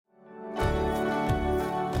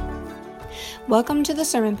Welcome to the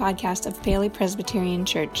Sermon Podcast of Paley Presbyterian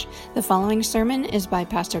Church. The following sermon is by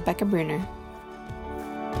Pastor Becca Bruner.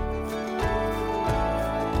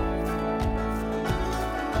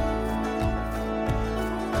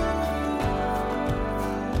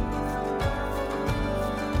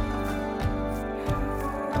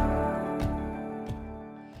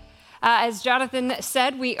 As Jonathan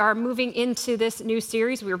said, we are moving into this new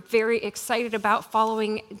series. We're very excited about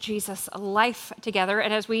following Jesus' life together.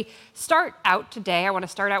 And as we start out today, I want to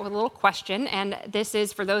start out with a little question. And this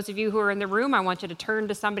is for those of you who are in the room. I want you to turn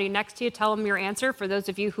to somebody next to you, tell them your answer. For those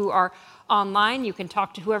of you who are online, you can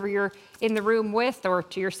talk to whoever you're in the room with or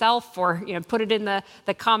to yourself, or put it in the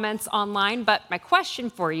comments online. But my question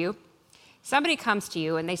for you, somebody comes to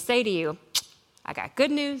you and they say to you, I got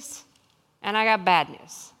good news and I got bad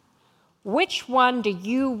news. Which one do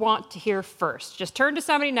you want to hear first? Just turn to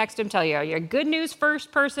somebody next to him, tell you, are you a good news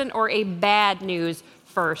first person or a bad news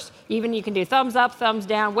first? Even you can do thumbs up, thumbs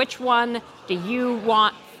down. Which one do you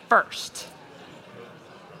want first?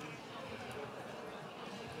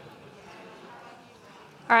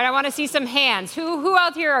 All right, I want to see some hands. Who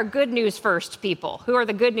out here are good news first people? Who are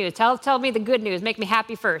the good news? Tell me the good news. Make me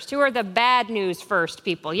happy first. Who are the bad news first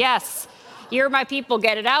people? Yes. You're my people,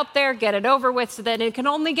 get it out there, get it over with, so that it can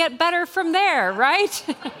only get better from there, right?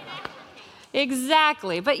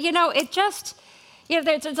 Exactly. But it just,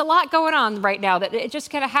 there's a lot going on right now that it just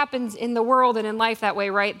kind of happens in the world and in life that way,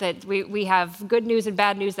 right? That we have good news and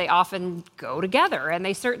bad news, they often go together, and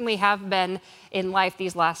they certainly have been in life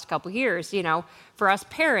these last couple years, for us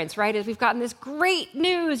parents, right? As we've gotten this great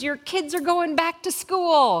news, your kids are going back to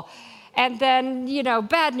school. And then,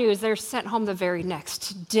 bad news, they're sent home the very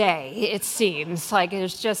next day, it seems. Like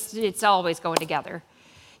it's always going together.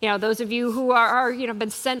 Those of you who are been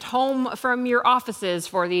sent home from your offices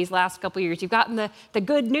for these last couple of years, you've gotten the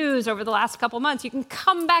good news over the last couple of months. You can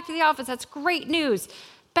come back to the office, that's great news.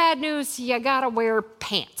 Bad news, you gotta wear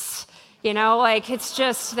pants.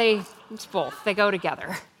 It's both, they go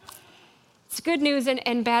together. It's good news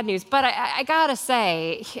and bad news, but I gotta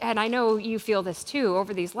say, and I know you feel this too,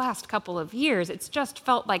 over these last couple of years, it's just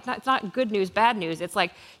felt like it's not good news, bad news. It's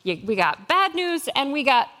like we got bad news and we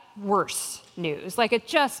got worse news. Like it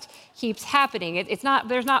just keeps happening.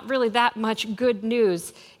 There's not really that much good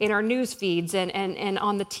news in our news feeds and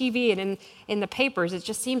on the TV and in the papers. It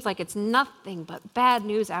just seems like it's nothing but bad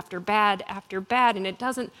news after bad after bad, and it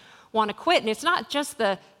doesn't want to quit. And it's not just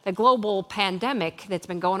the global pandemic that's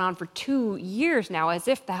been going on for 2 years now, as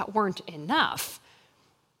if that weren't enough.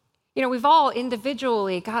 We've all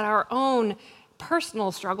individually got our own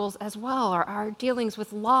personal struggles as well, our dealings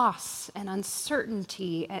with loss and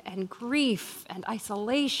uncertainty and grief and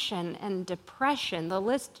isolation and depression. The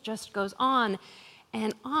list just goes on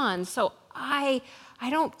and on. So I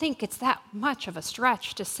don't think it's that much of a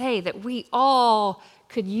stretch to say that we all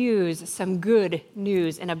could use some good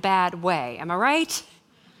news in a bad way. Am I right?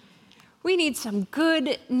 We need some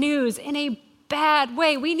good news in a bad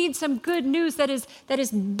way. We need some good news that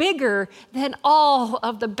is bigger than all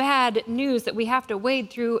of the bad news that we have to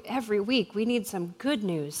wade through every week. We need some good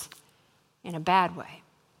news in a bad way.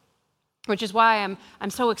 Which is why I'm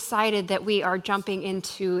so excited that we are jumping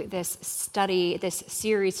into this study, this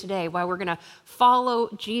series today, why we're going to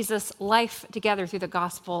follow Jesus' life together through the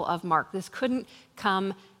Gospel of Mark. This couldn't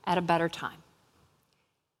come at a better time.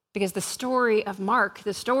 Because the story of Mark,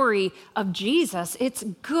 the story of Jesus, it's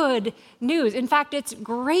good news. In fact, it's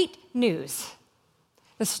great news.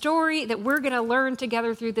 The story that we're going to learn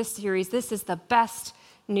together through this series, this is the best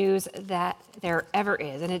news that there ever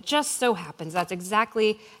is. And it just so happens that's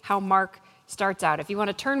exactly how Mark starts out. If you want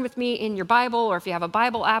to turn with me in your Bible, or if you have a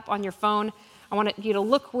Bible app on your phone, I want you to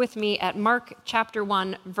look with me at Mark chapter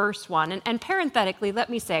 1, verse 1. And parenthetically, let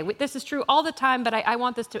me say, this is true all the time, but I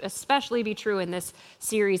want this to especially be true in this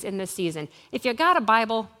series, in this season. If you got a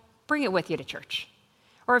Bible, bring it with you to church.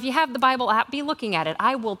 Or if you have the Bible app, be looking at it.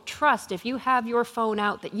 I will trust, if you have your phone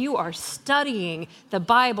out, that you are studying the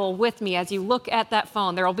Bible with me as you look at that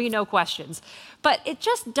phone. There will be no questions. But it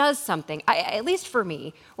just does something, at least for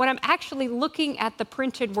me, when I'm actually looking at the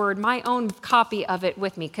printed word, my own copy of it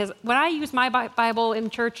with me. Because when I use my Bible in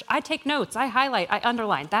church, I take notes, I highlight, I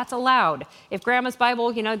underline. That's allowed. If Grandma's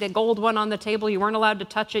Bible, the gold one on the table, you weren't allowed to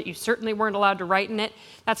touch it. You certainly weren't allowed to write in it.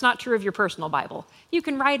 That's not true of your personal Bible. You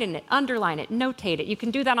can write in it, underline it, notate it. You can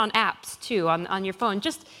do that on apps too, on your phone.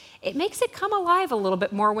 it makes it come alive a little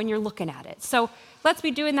bit more when you're looking at it. So let's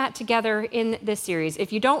be doing that together in this series.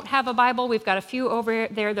 If you don't have a Bible, we've got a few over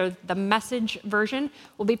there. They're the Message version.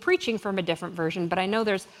 We'll be preaching from a different version, but I know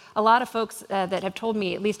there's a lot of folks that have told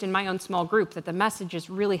me, at least in my own small group, that the Message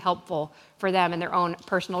is really helpful for them in their own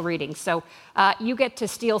personal reading. So you get to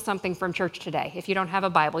steal something from church today. If you don't have a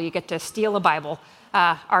Bible, you get to steal a Bible,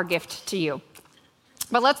 our gift to you.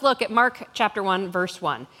 But let's look at Mark chapter 1, verse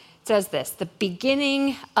 1. It says this, the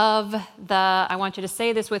beginning of I want you to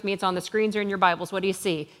say this with me, it's on the screens or in your Bibles. What do you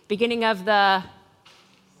see? Beginning of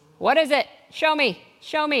what is it? Show me.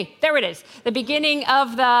 There it is. The beginning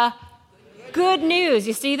of the good news.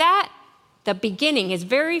 You see that? The beginning, his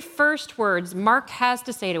very first words Mark has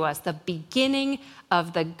to say to us, the beginning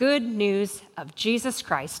of the good news of Jesus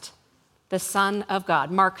Christ, the Son of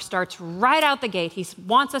God. Mark starts right out the gate. He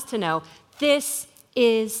wants us to know this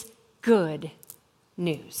is good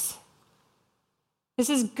news. This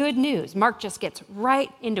is good news. Mark just gets right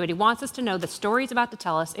into it. He wants us to know the story he's about to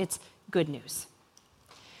tell us. It's good news.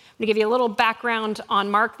 I'm going to give you a little background on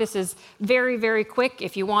Mark. This is very, very quick.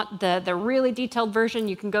 If you want the really detailed version,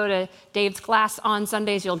 you can go to Dave's class on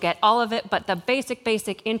Sundays. You'll get all of it. But the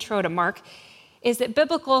basic intro to Mark is that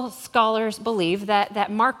biblical scholars believe that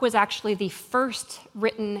Mark was actually the first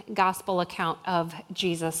written gospel account of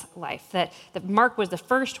Jesus' life, that Mark was the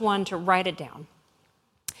first one to write it down.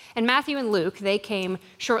 And Matthew and Luke, they came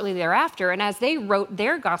shortly thereafter, and as they wrote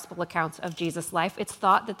their gospel accounts of Jesus' life, it's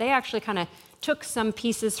thought that they actually kind of took some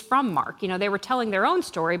pieces from Mark. You know, they were telling their own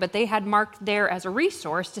story, but they had Mark there as a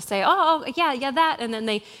resource to say, yeah, that, and then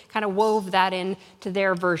they kind of wove that into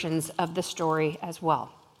their versions of the story as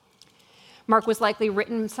well. Mark was likely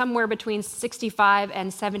written somewhere between 65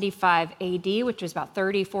 and 75 AD, which was about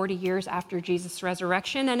 30, 40 years after Jesus'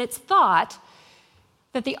 resurrection. And it's thought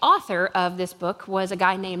that the author of this book was a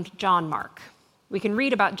guy named John Mark. We can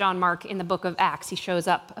read about John Mark in the book of Acts. He shows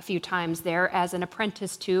up a few times there as an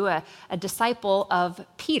apprentice to a disciple of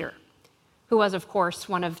Peter, who was, of course,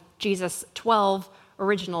 one of Jesus' 12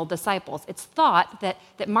 original disciples. It's thought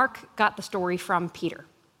that Mark got the story from Peter.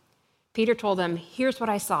 Peter told him, here's what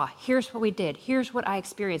I saw, here's what we did, here's what I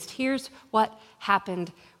experienced, here's what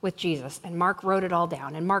happened with Jesus. And Mark wrote it all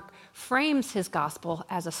down. And Mark frames his gospel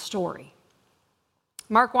as a story.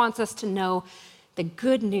 Mark wants us to know the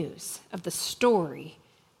good news of the story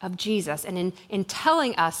of Jesus. And in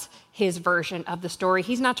telling us his version of the story,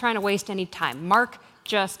 he's not trying to waste any time. Mark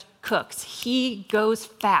just cooks. He goes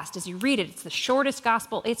fast. As you read it, it's the shortest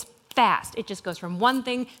gospel. It's fast. It just goes from one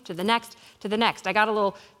thing to the next to the next. I got a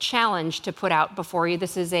little challenge to put out before you.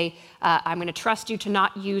 This is I'm going to trust you to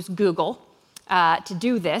not use Google to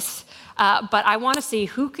do this, but I want to see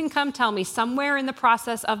who can come tell me somewhere in the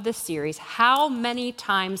process of this series how many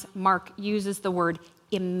times Mark uses the word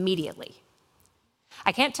immediately.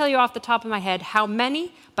 I can't tell you off the top of my head how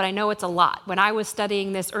many, but I know it's a lot. When I was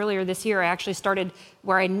studying this earlier this year, I actually started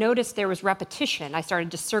where I noticed there was repetition. I started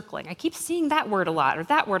just circling. I keep seeing that word a lot or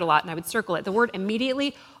that word a lot, and I would circle it. The word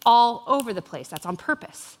immediately all over the place. That's on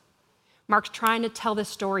purpose. Mark's trying to tell this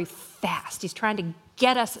story fast. He's trying to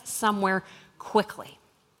get us somewhere quickly.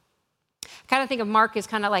 I kind of think of Mark as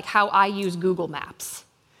kind of like how I use Google Maps.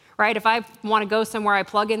 Right? If I want to go somewhere, I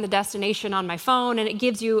plug in the destination on my phone, and it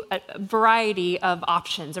gives you a variety of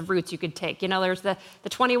options of routes you could take. You know, there's the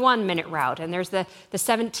 21-minute route, and there's the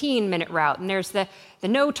 17-minute route, and there's the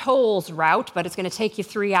no tolls route, but it's going to take you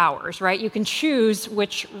 3 hours, right? You can choose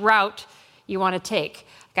which route you want to take.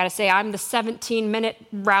 I've got to say, I'm the 17-minute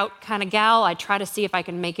route kind of gal. I try to see if I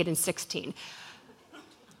can make it in 16.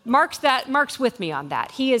 Mark's with me on that.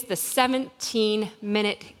 He is the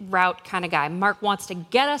 17-minute route kind of guy. Mark wants to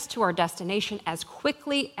get us to our destination as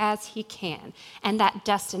quickly as he can. And that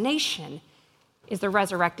destination is the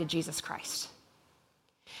resurrected Jesus Christ.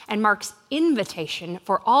 And Mark's invitation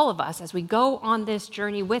for all of us as we go on this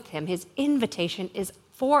journey with him, his invitation is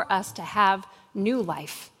for us to have new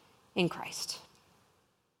life in Christ.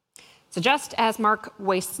 So just as Mark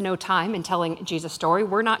wastes no time in telling Jesus' story,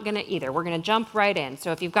 we're not going to either. We're going to jump right in.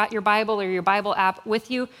 So if you've got your Bible or your Bible app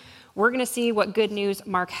with you, we're going to see what good news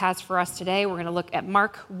Mark has for us today. We're going to look at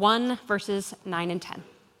Mark 1, verses 9 and 10.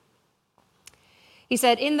 He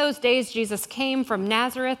said, "In those days Jesus came from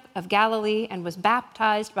Nazareth of Galilee and was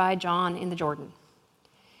baptized by John in the Jordan.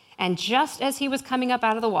 And just as he was coming up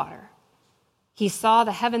out of the water, he saw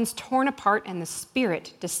the heavens torn apart and the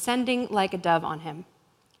Spirit descending like a dove on him.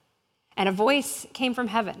 And a voice came from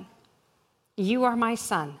heaven, 'You are my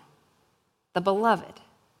Son, the beloved.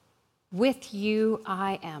 With you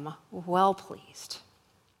I am well pleased.'"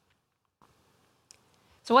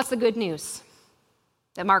 So what's the good news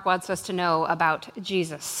that Mark wants us to know about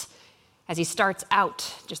Jesus as he starts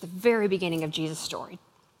out, just the very beginning of Jesus' story.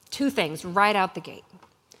 Two things right out the gate.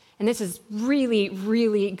 And this is really,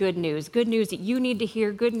 really good news. Good news that you need to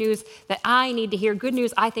hear, good news that I need to hear, good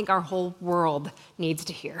news I think our whole world needs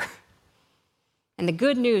to hear. And the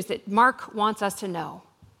good news that Mark wants us to know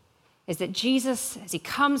is that Jesus, as he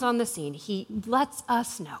comes on the scene, he lets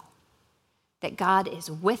us know that God is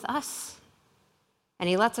with us, and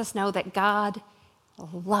he lets us know that God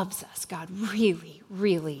loves us. God really,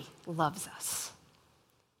 really loves us.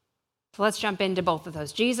 So let's jump into both of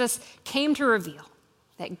those. Jesus came to reveal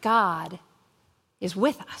that God is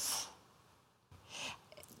with us.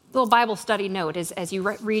 Little Bible study note is as you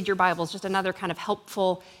read your Bibles, just another kind of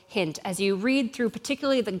helpful hint. As you read through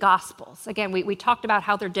particularly the Gospels, again, we talked about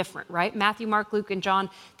how they're different, right? Matthew, Mark, Luke, and John,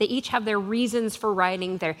 they each have their reasons for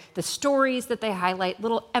writing, the stories that they highlight,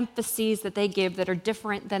 little emphases that they give that are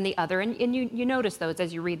different than the other, and you notice those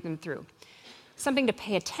as you read them through. Something to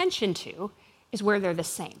pay attention to is where they're the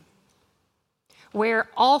same. Where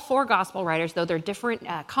all four gospel writers, though they're different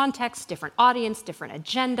contexts, different audience, different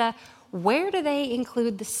agenda, where do they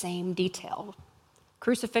include the same detail?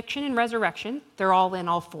 Crucifixion and resurrection, they're all in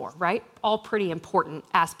all four, right? All pretty important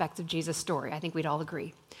aspects of Jesus' story. I think we'd all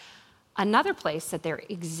agree. Another place that they're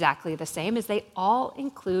exactly the same is they all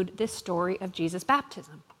include this story of Jesus'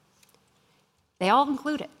 baptism. They all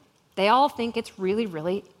include it. They all think it's really,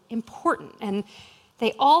 really important. And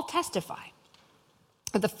they all testify.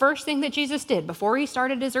 The first thing that Jesus did before he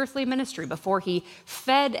started his earthly ministry, before he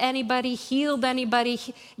fed anybody, healed anybody,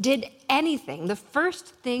 did anything, the first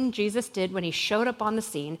thing Jesus did when he showed up on the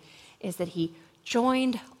scene is that he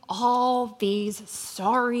joined all these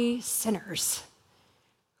sorry sinners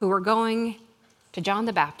who were going to John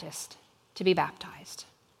the Baptist to be baptized.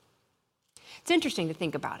 It's interesting to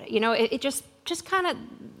think about it. You know, it just kind of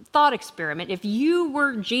thought experiment. If you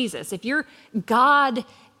were Jesus, if you're God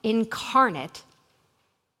incarnate,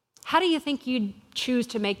 how do you think you'd choose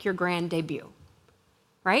to make your grand debut,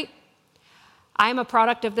 right? I'm a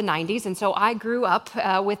product of the 90s, and so I grew up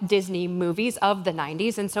with Disney movies of the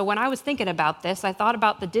 90s, and so when I was thinking about this, I thought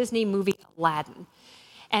about the Disney movie Aladdin.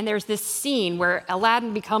 And there's this scene where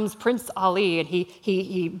Aladdin becomes Prince Ali, and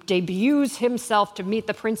he debuts himself to meet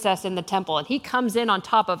the princess in the temple, and he comes in on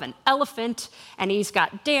top of an elephant, and he's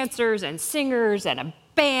got dancers and singers and a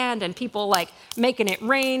band and people like making it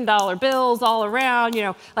rain, dollar bills all around, you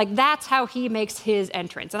know, like that's how he makes his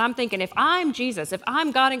entrance. And I'm thinking, if I'm Jesus, if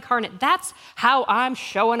I'm God incarnate, that's how I'm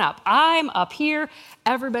showing up. I'm up here,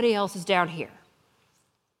 everybody else is down here.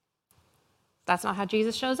 That's not how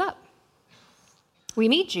Jesus shows up. We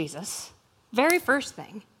meet Jesus, very first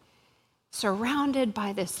thing, surrounded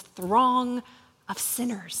by this throng of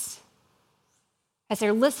sinners. As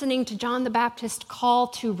they're listening to John the Baptist call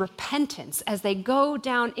to repentance, as they go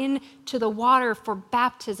down into the water for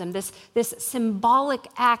baptism, this symbolic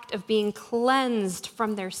act of being cleansed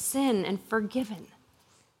from their sin and forgiven.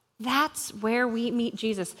 That's where we meet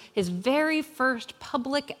Jesus, his very first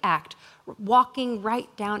public act, walking right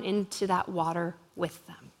down into that water with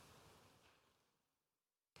them.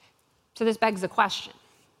 So this begs the question,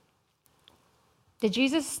 did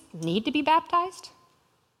Jesus need to be baptized?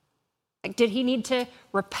 Like, did he need to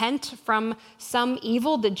repent from some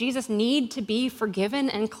evil? Did Jesus need to be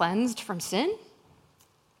forgiven and cleansed from sin?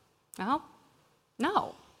 Well,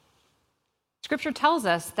 no. Scripture tells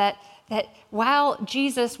us that while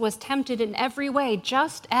Jesus was tempted in every way,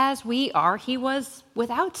 just as we are, he was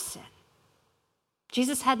without sin.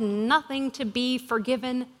 Jesus had nothing to be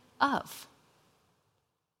forgiven of.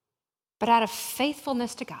 But out of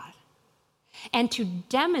faithfulness to God and to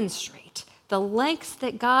demonstrate the lengths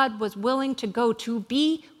that God was willing to go to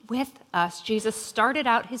be with us, Jesus started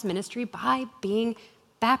out his ministry by being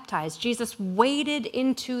baptized. Jesus waded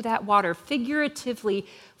into that water, figuratively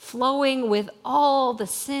flowing with all the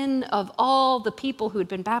sin of all the people who had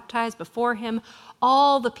been baptized before him,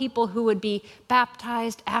 all the people who would be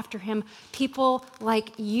baptized after him, people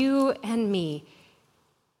like you and me.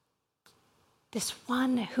 This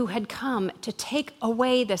one who had come to take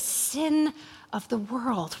away the sin of the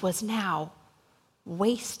world was now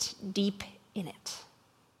waist deep in it.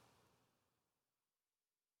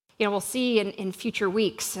 You know, we'll see in future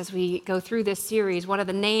weeks as we go through this series, one of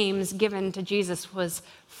the names given to Jesus was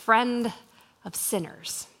friend of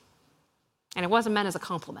sinners. And it wasn't meant as a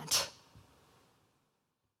compliment.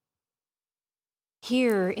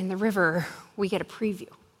 Here in the river, we get a preview.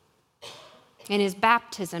 In his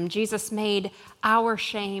baptism, Jesus made our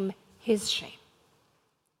shame his shame.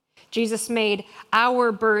 Jesus made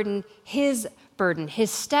our burden his burden. His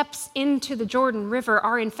steps into the Jordan River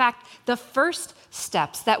are, in fact, the first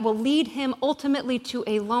steps that will lead him ultimately to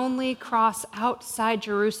a lonely cross outside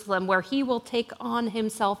Jerusalem, where he will take on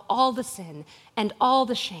himself all the sin and all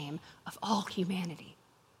the shame of all humanity.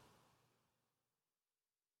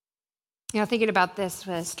 Thinking about this,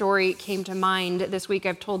 a story came to mind this week.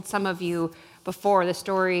 I've told some of you before the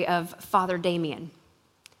story of Father Damien.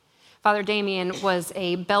 Father Damien was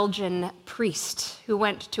a Belgian priest who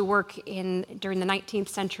went to work during the 19th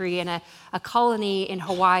century in a colony in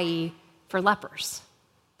Hawaii for lepers,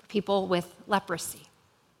 for people with leprosy.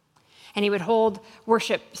 And he would hold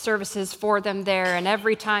worship services for them there, and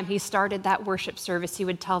every time he started that worship service, he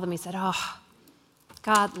would tell them, he said, "Oh,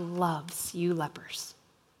 God loves you lepers."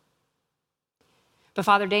 But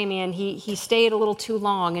Father Damien, he stayed a little too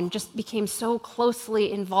long and just became so closely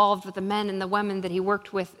involved with the men and the women that he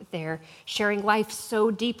worked with there, sharing life so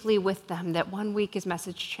deeply with them that one week his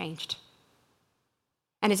message changed.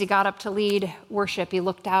 And as he got up to lead worship, he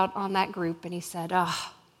looked out on that group and he said,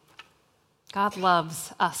 "Oh, God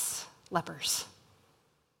loves us lepers.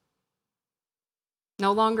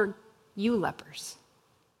 No longer you lepers,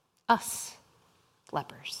 us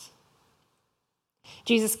lepers."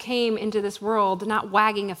 Jesus came into this world not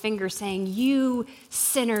wagging a finger saying, "You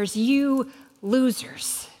sinners, you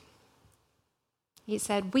losers." He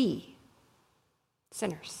said, "We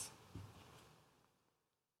sinners."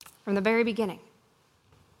 From the very beginning,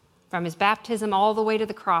 from his baptism all the way to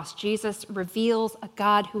the cross, Jesus reveals a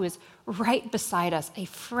God who is right beside us, a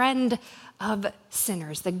friend of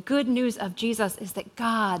sinners. The good news of Jesus is that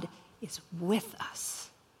God is with us.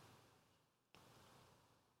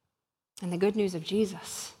 And the good news of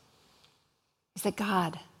Jesus is that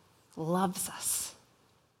God loves us.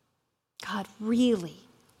 God really,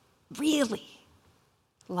 really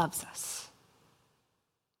loves us.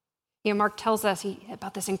 Mark tells us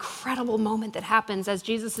about this incredible moment that happens as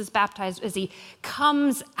Jesus is baptized. As he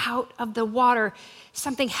comes out of the water,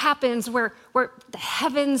 something happens where the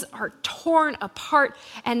heavens are torn apart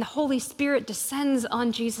and the Holy Spirit descends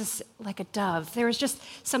on Jesus like a dove. There is just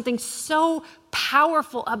something so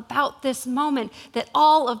powerful about this moment that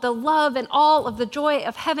all of the love and all of the joy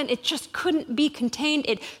of heaven, it just couldn't be contained.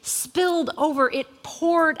 It spilled over, it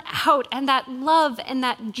poured out, and that love and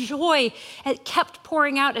that joy, it kept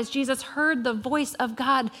pouring out as Jesus heard the voice of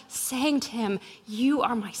God saying to him, "You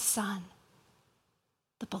are my son,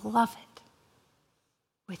 the beloved.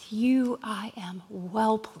 With you I am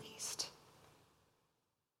well pleased."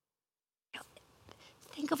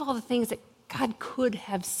 Think of all the things that God could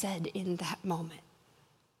have said in that moment.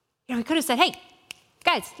 He could have said, "Hey,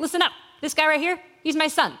 guys, listen up. This guy right here, he's my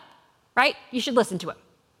son, right? You should listen to him."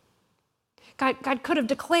 God could have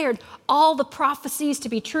declared all the prophecies to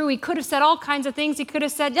be true. He could have said all kinds of things. He could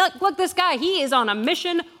have said, "Look, this guy, he is on a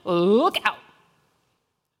mission. Look out."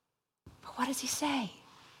 But what does he say?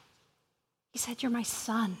 He said, "You're my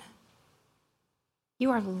son.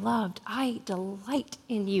 You are loved. I delight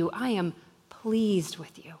in you. I am pleased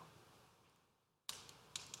with you."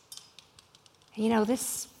 And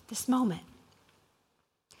this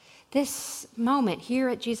moment here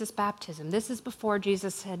at Jesus' baptism, this is before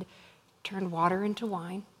Jesus had turned water into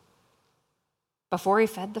wine, before he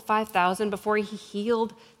fed the 5,000, before he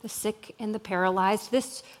healed the sick and the paralyzed.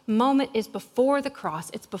 This moment is before the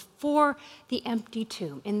cross. It's before the empty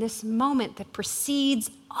tomb. In this moment that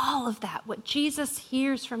precedes all of that, what Jesus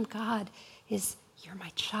hears from God is, "You're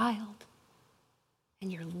my child,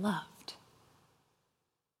 and you're loved.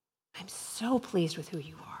 I'm so pleased with who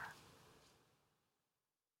you are."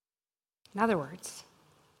 In other words,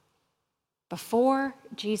 before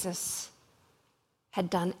Jesus had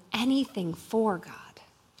done anything for God,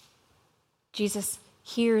 Jesus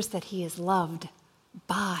hears that he is loved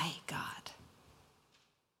by God.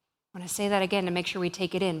 I want to say that again to make sure we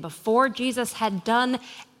take it in. Before Jesus had done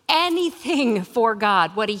anything for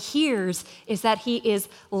God, what he hears is that he is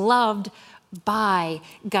loved by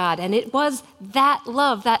God. And it was that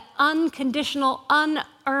love, that unconditional,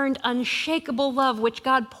 unearned, unshakable love which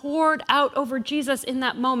God poured out over Jesus in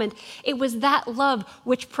that moment. It was that love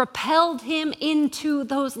which propelled him into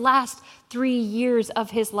those last 3 years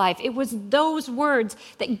of his life. It was those words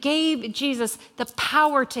that gave Jesus the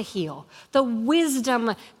power to heal, the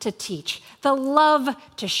wisdom to teach, the love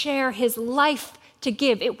to share, his life to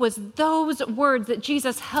give. It was those words that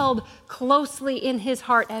Jesus held closely in his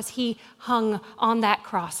heart as he hung on that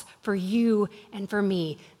cross for you and for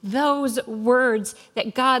me. Those words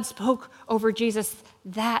that God spoke over Jesus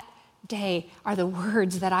that day are the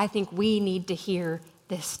words that I think we need to hear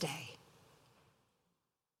this day.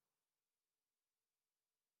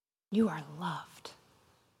 You are loved.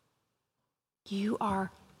 You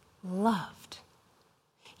are loved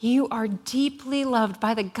You are deeply loved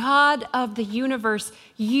by the God of the universe.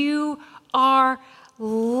 You are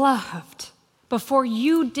loved. Before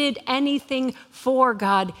you did anything for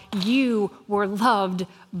God, you were loved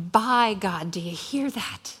by God. Do you hear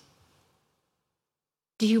that?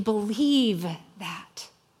 Do you believe that?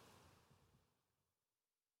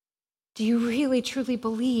 Do you really, truly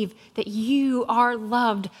believe that you are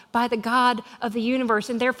loved by the God of the universe,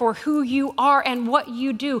 and therefore who you are and what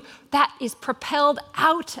you do, that is propelled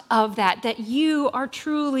out of that you are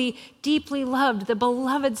truly, deeply loved, the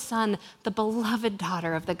beloved son, the beloved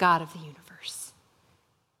daughter of the God of the universe?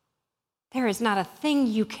 There is not a thing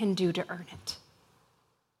you can do to earn it.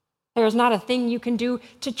 There is not a thing you can do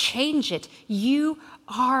to change it. You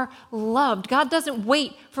are loved. God doesn't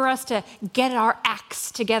wait for us to get our acts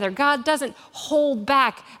together. God doesn't hold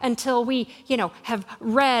back until we, have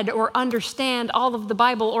read or understand all of the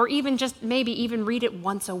Bible, or even just maybe even read it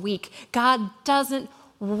once a week. God doesn't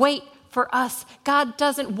wait for us. God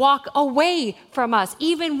doesn't walk away from us.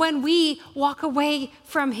 Even when we walk away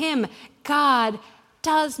from him, God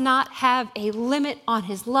does not have a limit on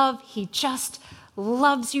his love. He just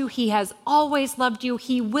loves you. He has always loved you.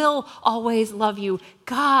 He will always love you.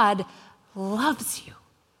 God loves you.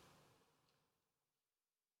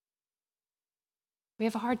 We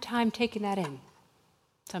have a hard time taking that in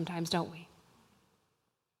sometimes, don't we?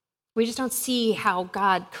 We just don't see how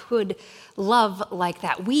God could love like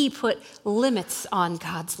that. We put limits on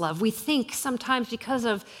God's love. We think sometimes because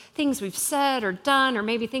of things we've said or done, or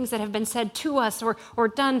maybe things that have been said to us or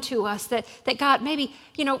done to us, that God maybe,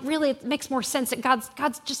 really it makes more sense that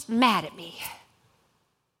God's just mad at me.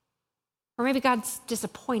 Or maybe God's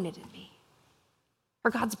disappointed in me.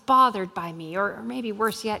 Or God's bothered by me. Or maybe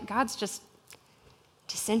worse yet, God's just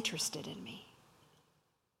disinterested in me.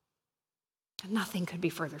 Nothing could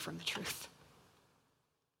be further from the truth.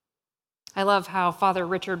 I love how Father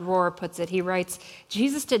Richard Rohr puts it. He writes,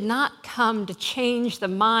 Jesus did not come to change the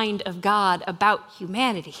mind of God about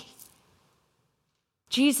humanity.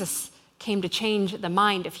 Jesus came to change the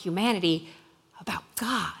mind of humanity about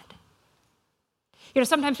God.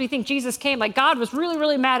 Sometimes we think Jesus came, like God was really,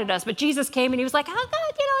 really mad at us, but Jesus came and he was like, oh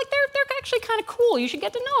God, they're actually kind of cool. You should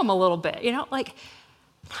get to know them a little bit, no.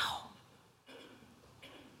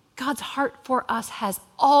 God's heart for us has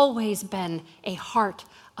always been a heart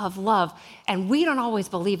of love, and we don't always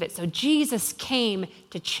believe it. So Jesus came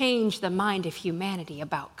to change the mind of humanity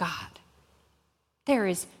about God. There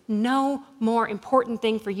is no more important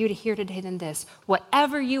thing for you to hear today than this.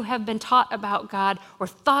 Whatever you have been taught about God or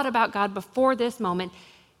thought about God before this moment,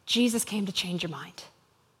 Jesus came to change your mind.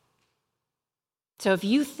 So if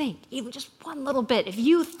you think, even just one little bit, if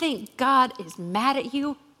you think God is mad at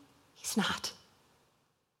you, he's not.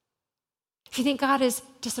 If you think God is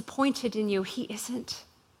disappointed in you, he isn't.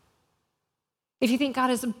 If you think God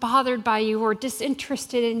is bothered by you or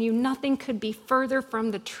disinterested in you, nothing could be further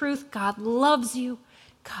from the truth. God loves you.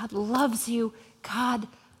 God loves you. God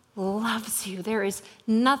loves you. There is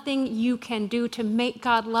nothing you can do to make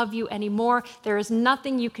God love you anymore. There is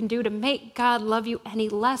nothing you can do to make God love you any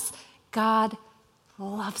less. God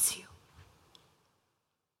loves you.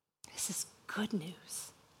 This is good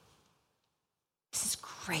news. This is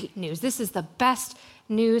great news. This is the best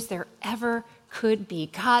news there ever could be.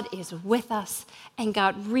 God is with us, and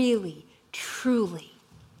God really, truly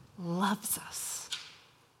loves us.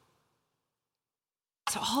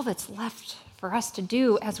 So all that's left for us to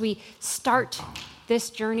do as we start this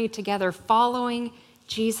journey together, following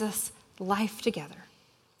Jesus' life together,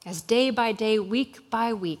 as day by day, week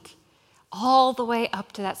by week, all the way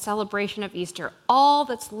up to that celebration of Easter, all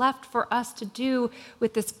that's left for us to do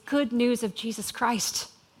with this good news of Jesus Christ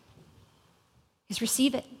is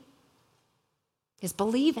receive it, is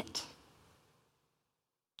believe it,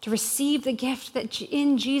 to receive the gift that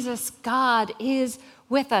in Jesus, God is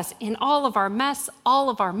with us in all of our mess, all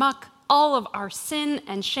of our muck, all of our sin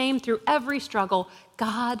and shame, through every struggle.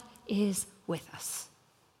 God is with us.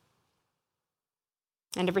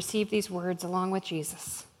 And to receive these words along with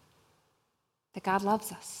Jesus, that God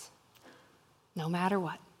loves us no matter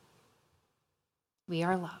what. We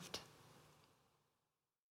are loved.